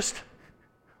not just,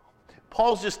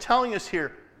 Paul's just telling us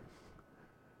here,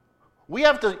 we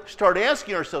have to start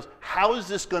asking ourselves, how is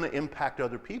this going to impact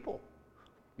other people?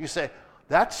 You say,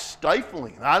 that's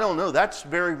stifling. I don't know, that's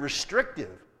very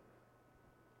restrictive.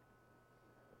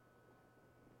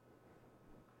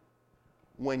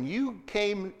 When you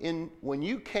came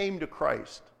to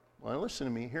Christ, well, listen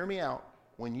to me, hear me out.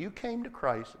 When you came to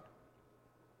Christ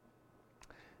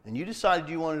and you decided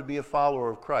you wanted to be a follower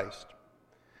of Christ,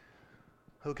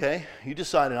 okay, you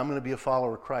decided I'm going to be a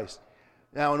follower of Christ.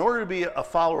 Now, in order to be a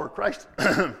follower of Christ,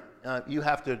 you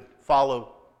have to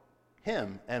follow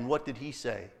him. And what did he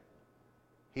say?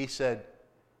 He said,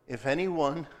 if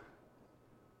anyone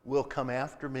will come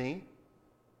after me,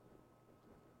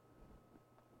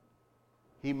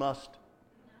 he must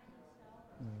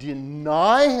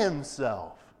deny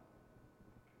himself.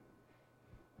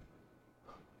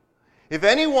 If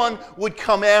anyone would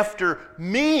come after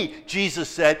me, Jesus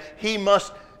said, he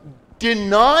must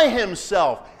deny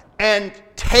himself and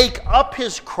take up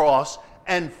his cross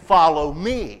and follow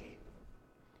me.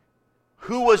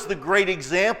 Who was the great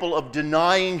example of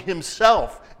denying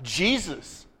himself?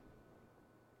 Jesus.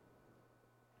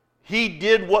 He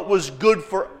did what was good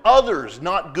for others,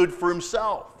 not good for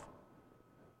himself.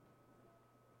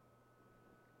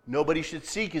 Nobody should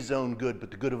seek his own good,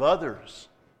 but the good of others.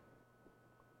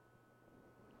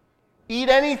 eat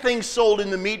anything sold in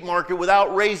the meat market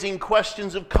without raising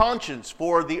questions of conscience,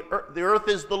 for the earth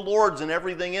is the Lord's and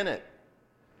everything in it.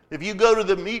 If you go to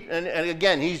the meat, and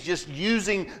again, he's just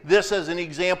using this as an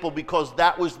example because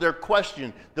that was their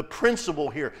question, the principle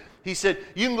here. He said,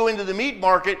 you can go into the meat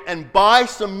market and buy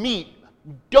some meat.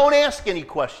 Don't ask any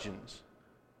questions.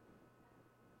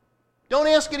 Don't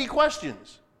ask any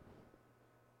questions.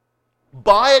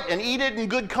 Buy it and eat it in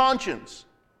good conscience.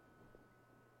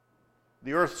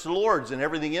 The earth's the Lord's and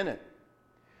everything in it.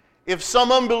 If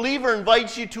some unbeliever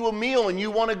invites you to a meal and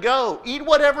you want to go, eat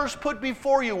whatever's put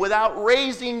before you without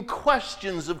raising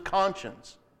questions of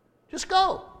conscience. Just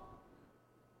go.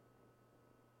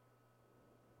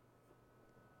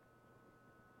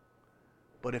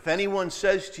 But if anyone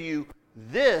says to you,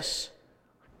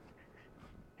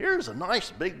 here's a nice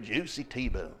big juicy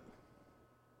T-bone.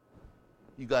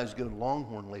 You guys go to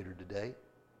Longhorn later today,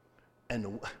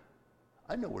 and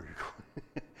I know where you're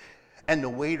going. And the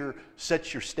waiter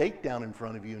sets your steak down in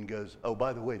front of you and goes, oh,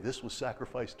 by the way, this was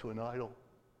sacrificed to an idol.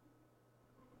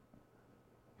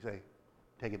 You say,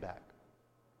 take it back.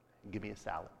 Give me a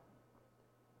salad.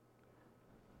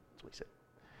 That's what he said.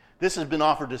 This has been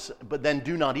offered to, but then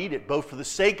do not eat it, both for the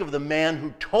sake of the man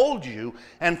who told you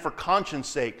and for conscience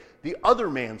sake. The other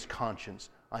man's conscience,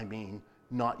 I mean,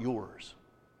 not yours.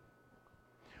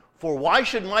 For why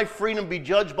should my freedom be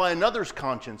judged by another's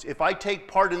conscience? If I take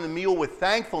part in the meal with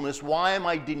thankfulness, why am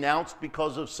I denounced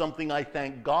because of something I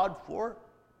thank God for?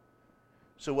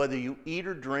 So whether you eat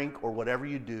or drink or whatever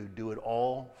you do, do it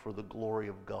all for the glory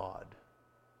of God.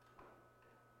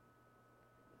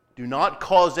 Do not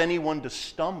cause anyone to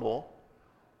stumble,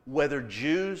 whether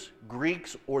Jews,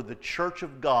 Greeks, or the church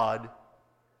of God,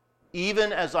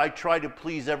 even as I try to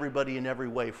please everybody in every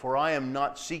way. For I am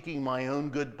not seeking my own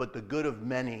good, but the good of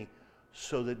many,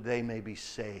 so that they may be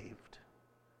saved.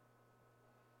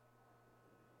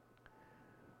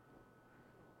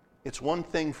 It's one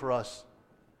thing for us,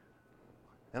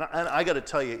 and I got to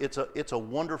tell you, it's a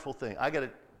wonderful thing.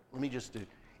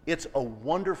 It's a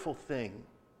wonderful thing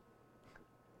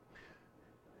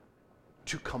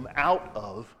to come out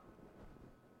of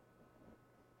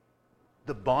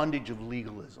the bondage of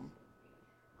legalism.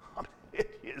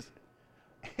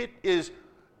 It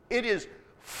is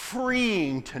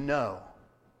freeing to know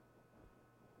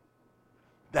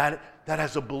that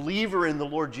as a believer in the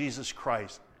Lord Jesus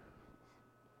Christ,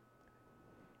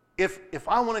 if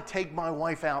I want to take my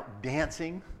wife out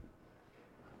dancing,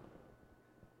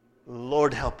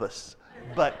 Lord help us.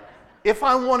 But if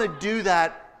I want to do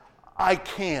that, I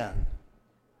can.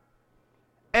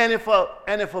 And if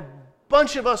a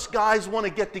bunch of us guys want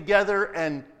to get together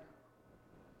and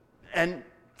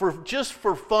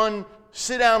for fun,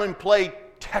 sit down and play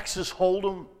Texas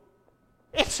Hold'em,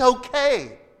 it's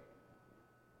okay.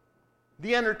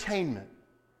 The entertainment.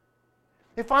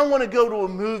 If I want to go to a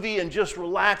movie and just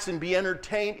relax and be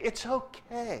entertained, it's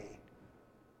okay.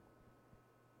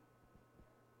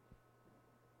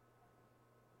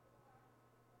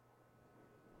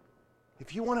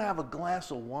 If you want to have a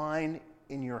glass of wine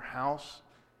in your house,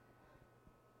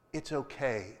 it's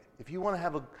okay. If you want to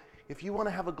have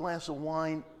a glass of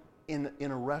wine in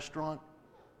a restaurant,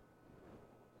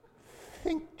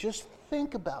 just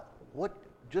think about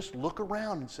just look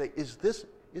around and say, is this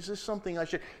something I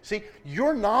should? See,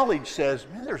 your knowledge says,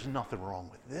 man, there's nothing wrong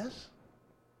with this.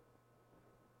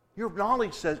 Your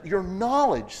knowledge says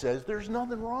there's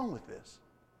nothing wrong with this.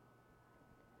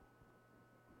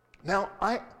 Now,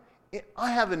 I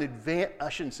have an advantage. I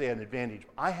shouldn't say an advantage.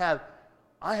 I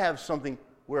have something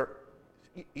where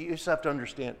you just have to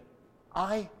understand.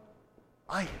 I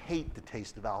hate the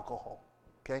taste of alcohol.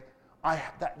 Okay,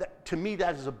 to me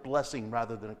that is a blessing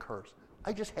rather than a curse.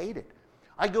 I just hate it.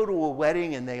 I go to a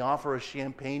wedding and they offer us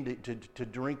champagne to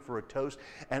drink for a toast,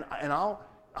 and I'll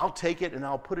take it and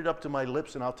I'll put it up to my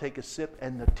lips and I'll take a sip,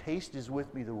 and the taste is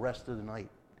with me the rest of the night.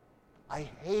 I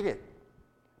hate it.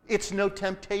 It's no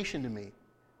temptation to me.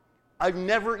 I've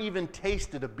never even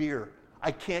tasted a beer.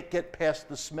 I can't get past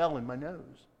the smell in my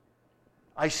nose.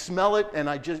 I smell it and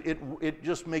it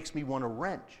just makes me want to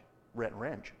wrench.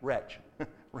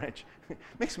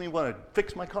 Makes me want to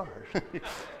fix my car.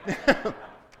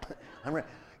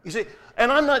 You see,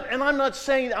 and I'm not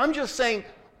saying. I'm just saying.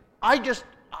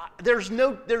 There's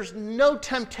no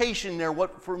temptation there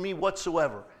for me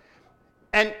whatsoever.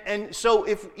 And so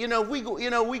if we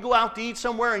go out to eat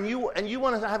somewhere and you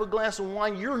want to have a glass of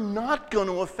wine, you're not going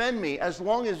to offend me as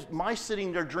long as my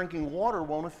sitting there drinking water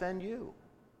won't offend you.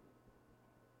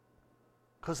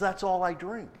 Because that's all I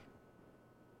drink.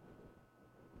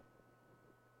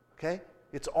 Okay?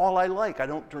 It's all I like. I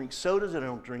don't drink sodas. I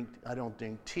don't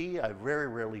drink tea. I very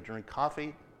rarely drink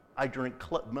coffee. I drink,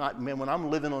 man, when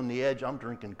I'm living on the edge, I'm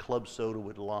drinking club soda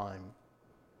with lime.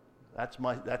 That's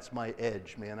my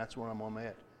edge, man. That's when I'm on my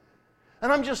edge.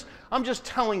 And I'm just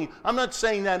telling you, I'm not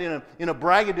saying that in a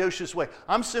braggadocious way.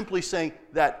 I'm simply saying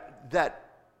that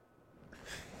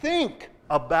think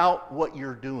about what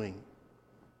you're doing.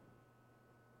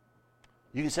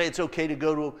 You can say it's okay to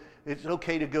go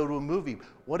to a movie.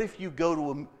 What if you go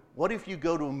to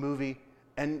a movie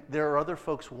and there are other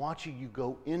folks watching you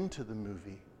go into the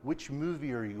movie? Which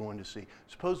movie are you going to see?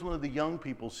 Suppose one of the young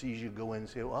people sees you go in and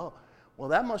say, "Oh, well,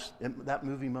 that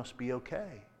movie must be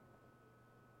okay."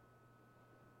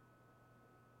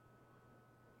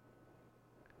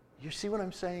 You see what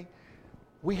I'm saying?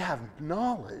 We have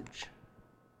knowledge.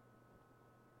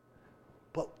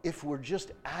 But if we're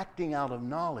just acting out of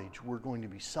knowledge, we're going to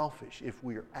be selfish. If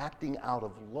we're acting out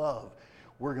of love,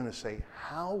 we're going to say,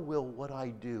 how will what I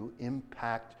do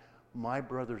impact my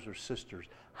brothers or sisters?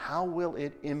 How will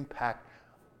it impact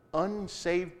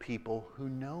unsaved people who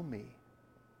know me?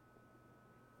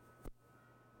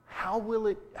 What will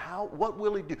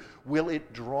it do? Will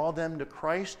it draw them to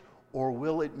Christ, or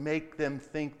will it make them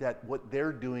think that what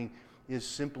they're doing is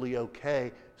simply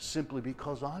okay, simply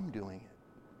because I'm doing it?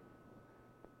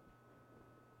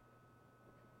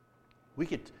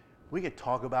 We could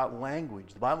talk about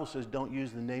language. The Bible says don't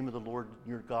use the name of the Lord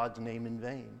your God's name in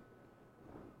vain.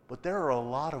 But there are a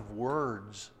lot of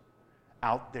words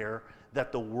out there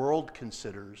that the world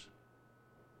considers.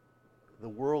 The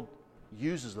world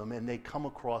uses them and they come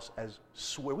across as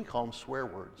we call them swear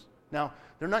words. Now,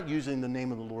 they're not using the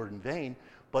name of the Lord in vain,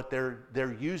 but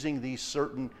they're using these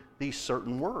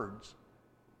certain words.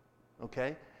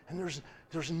 Okay? And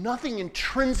there's nothing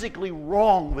intrinsically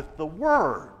wrong with the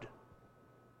word.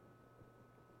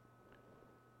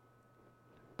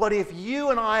 But if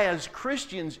you and I as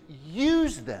Christians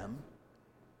use them,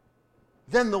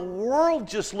 then the world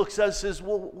just looks at us and says,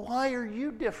 well, why are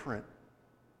you different?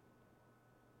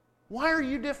 Why are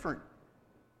you different?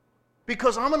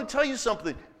 Because I'm going to tell you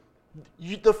something.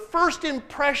 The first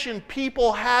impression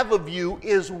people have of you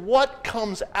is what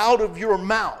comes out of your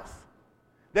mouth.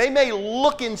 They may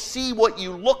look and see what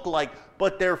you look like,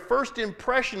 but their first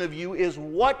impression of you is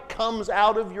what comes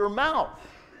out of your mouth.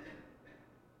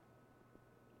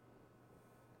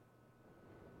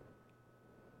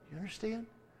 You understand?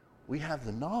 We have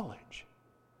the knowledge,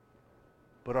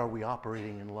 but are we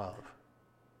operating in love?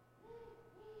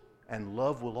 And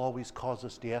love will always cause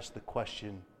us to ask the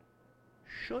question,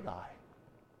 should I?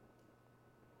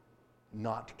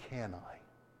 Not can I?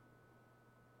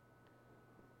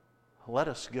 Let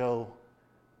us go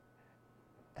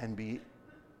and be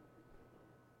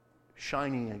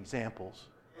shining examples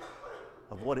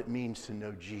of what it means to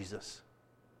know Jesus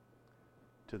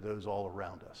to those all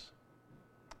around us.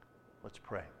 Let's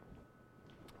pray.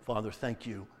 Father, thank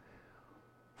you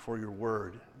for your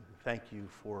word. Thank you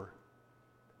for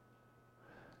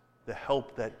the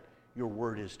help that your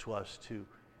word is to us to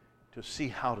see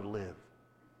how to live.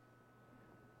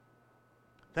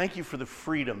 Thank you for the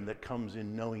freedom that comes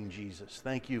in knowing Jesus.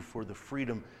 Thank you for the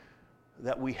freedom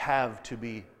that we have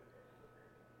to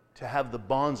have the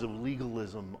bonds of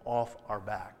legalism off our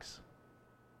backs.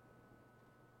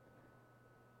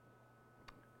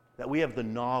 That we have the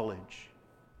knowledge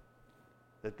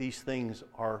that these things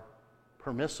are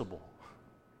permissible,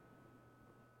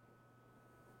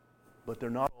 but they're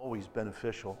not always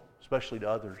beneficial, especially to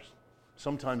others,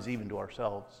 sometimes even to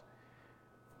ourselves.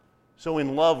 So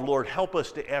in love, Lord, help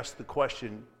us to ask the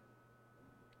question,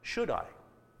 should I?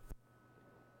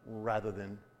 Rather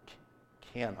than,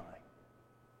 can I?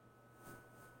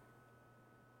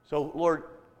 So, Lord,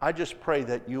 I just pray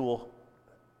that you will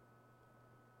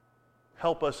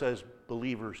help us as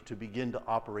believers to begin to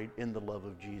operate in the love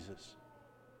of Jesus.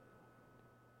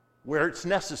 Where it's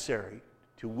necessary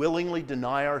to willingly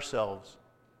deny ourselves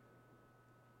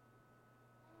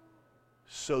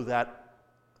so that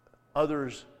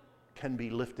others can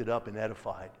be lifted up and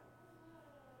edified.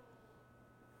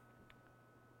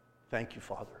 Thank you,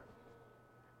 Father.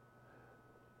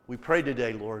 We pray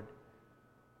today, Lord,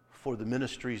 for the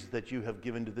ministries that you have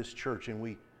given to this church, and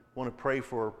we want to pray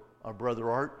for our brother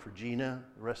Art, for Gina,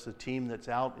 the rest of the team that's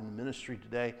out in the ministry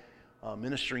today,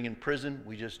 ministering in prison.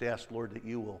 We just ask, Lord, that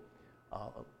you will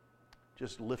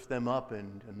just lift them up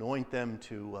and anoint them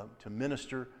to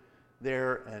minister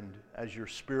there, and as your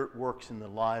Spirit works in the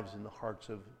lives and the hearts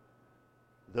of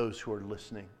those who are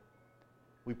listening.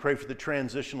 We pray for the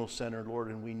transitional center, Lord,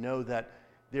 and we know that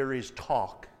there is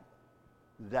talk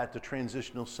that the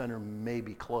transitional center may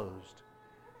be closed.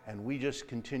 And we just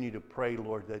continue to pray,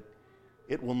 Lord, that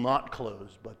it will not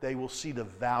close, but they will see the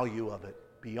value of it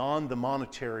beyond the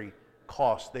monetary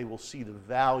cost, they will see the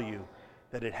value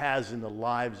that it has in the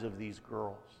lives of these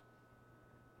girls.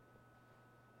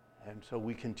 And so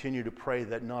we continue to pray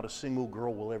that not a single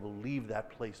girl will ever leave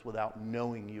that place without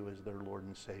knowing you as their Lord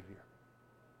and Savior.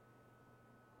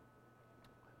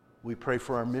 We pray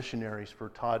for our missionaries, for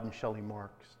Todd and Shelley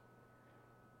Marks,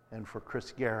 and for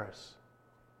Chris Garris.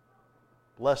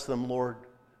 Bless them, Lord.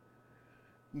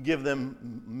 Give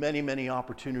them many, many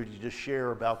opportunities to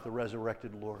share about the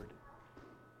resurrected Lord.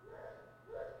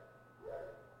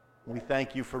 We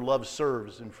thank you for Love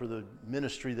Serves and for the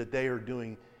ministry that they are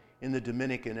doing in the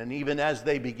Dominican. And even as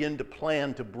they begin to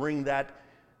plan to bring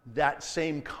that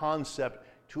same concept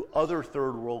to other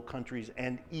third world countries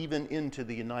and even into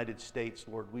the United States,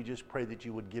 Lord, we just pray that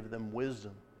you would give them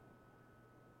wisdom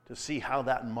to see how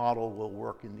that model will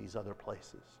work in these other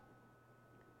places.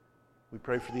 We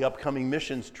pray for the upcoming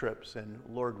missions trips, and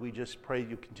Lord, we just pray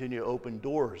you continue to open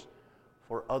doors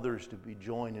for others to be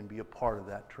joined and be a part of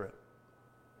that trip.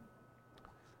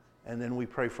 And then we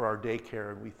pray for our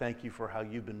daycare, and we thank you for how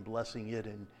you've been blessing it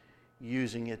and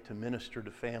using it to minister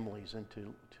to families and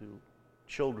to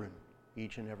children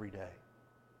each and every day.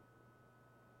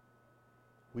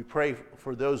 We pray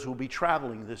for those who will be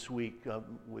traveling this week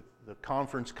with the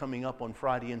conference coming up on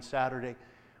Friday and Saturday.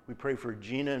 We pray for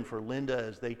Gina and for Linda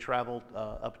as they travel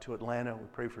up to Atlanta. We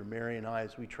pray for Mary and I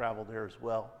as we travel there as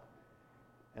well.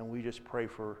 And we just pray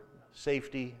for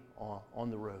safety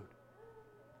on the road.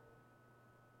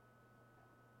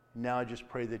 Now I just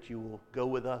pray that you will go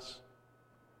with us,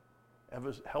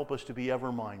 help us to be ever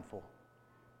mindful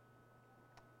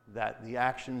that the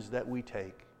actions that we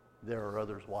take, there are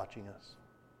others watching us.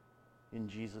 In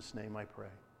Jesus' name I pray.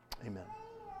 Amen.